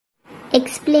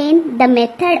Explain the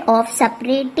method of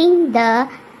separating the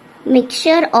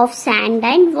mixture of sand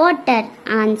and water.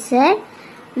 Answer.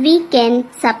 We can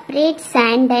separate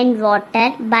sand and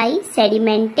water by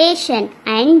sedimentation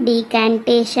and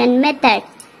decantation method.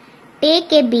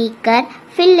 Take a beaker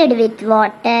filled with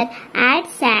water, add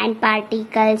sand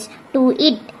particles to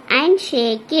it and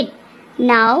shake it.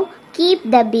 Now keep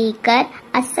the beaker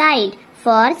aside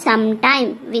for some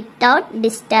time without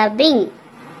disturbing.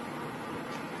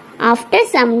 After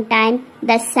some time,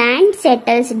 the sand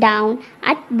settles down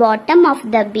at bottom of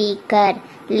the beaker.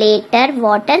 Later,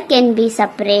 water can be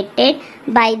separated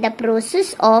by the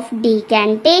process of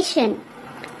decantation.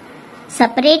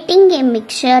 Separating a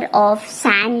mixture of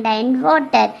sand and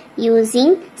water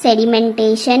using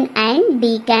sedimentation and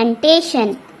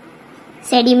decantation.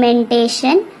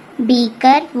 Sedimentation,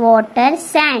 beaker, water,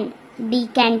 sand.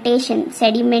 Decantation,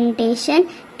 sedimentation,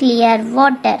 clear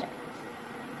water.